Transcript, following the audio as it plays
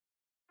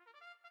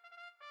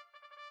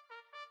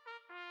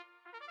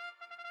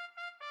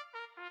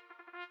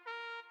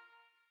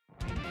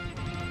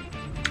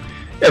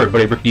Hey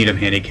everybody, Rick Needham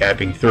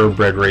handicapping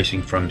thoroughbred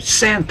racing from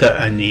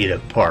Santa Anita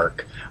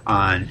Park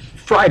on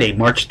Friday,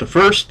 March the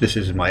 1st. This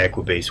is my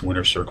Equibase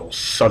Winter Circle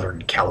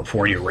Southern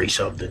California race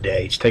of the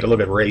day. Let's take a look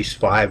at race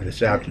 5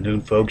 this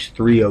afternoon, folks.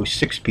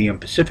 3:06 p.m.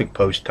 Pacific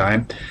Post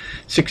Time.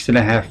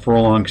 6.5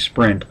 furlong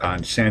sprint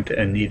on Santa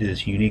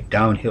Anita's unique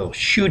downhill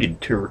shooting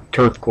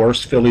turf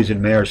course. Fillies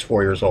and mares,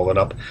 4 years old and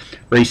up,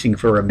 racing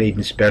for a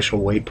maiden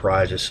special weight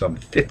prize of some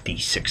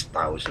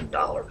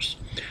 $56,000.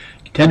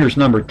 Contenders: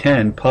 number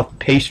 10, Puff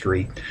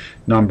Pastry,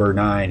 number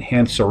 9,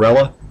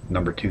 Hansorella,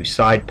 number 2,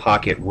 Side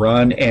Pocket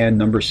Run, and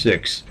number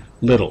 6,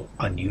 Little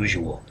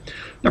Unusual.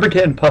 Number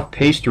 10, Puff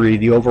Pastry,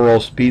 the overall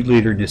speed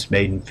leader in this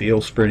maiden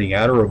field, sprinting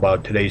at or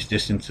about today's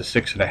distance of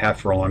 6.5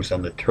 furlongs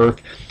on the turf,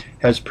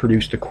 has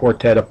produced a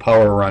quartet of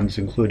power runs,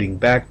 including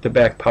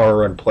back-to-back power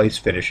run place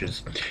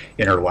finishes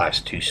in her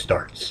last 2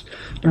 starts.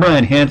 Number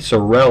 9,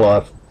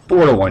 Hansorella,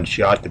 4-1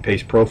 shot. The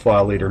pace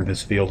profile leader in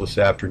this field this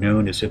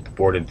afternoon has hit the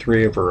board in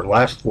 3 of her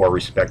last 4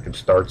 respective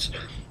starts,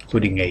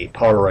 including a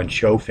power run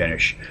show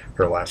finish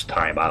her last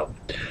time out.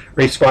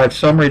 Race 5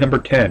 summary: number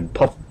 10,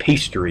 Puff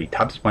Pastry,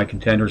 tops my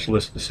contenders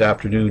list this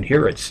afternoon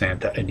here at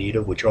Santa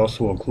Anita, which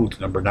also includes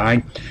number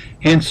 9,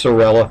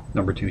 Hansorella,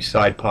 number 2,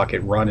 Side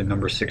Pocket Run, and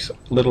number 6,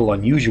 Little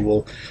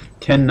Unusual.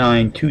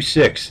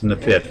 10-9-2-6 in the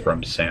 5th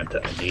from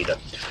Santa Anita.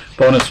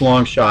 Bonus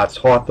long shots: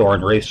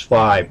 Hawthorne, race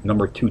 5,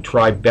 number 2,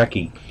 Try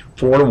Becky,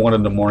 4-1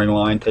 in the morning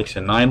line, takes a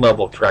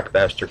 9-level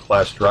Trackmaster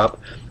class drop.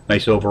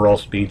 Nice overall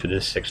speed for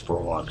this 6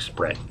 furlong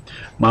sprint.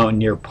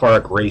 Mountaineer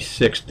Park, race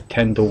 6, the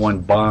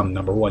 10-1 bomb,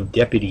 number 1,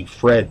 Deputy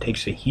Fred,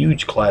 takes a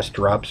huge class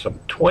drop, some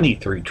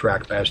 23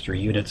 Trackmaster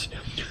units.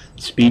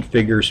 Speed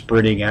figures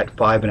sprinting at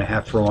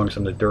 5.5 furlongs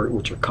on the dirt,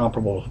 which are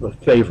comparable to the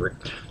favorite,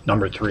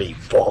 number 3,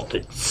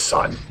 Vaulted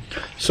Sun.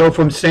 So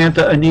from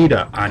Santa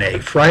Anita on a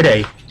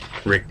Friday,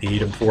 Rick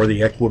Needham for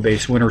the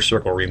Equibase Winter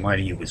Circle,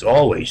 reminding you as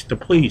always to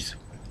please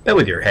bet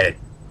with your head,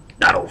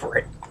 not over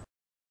it.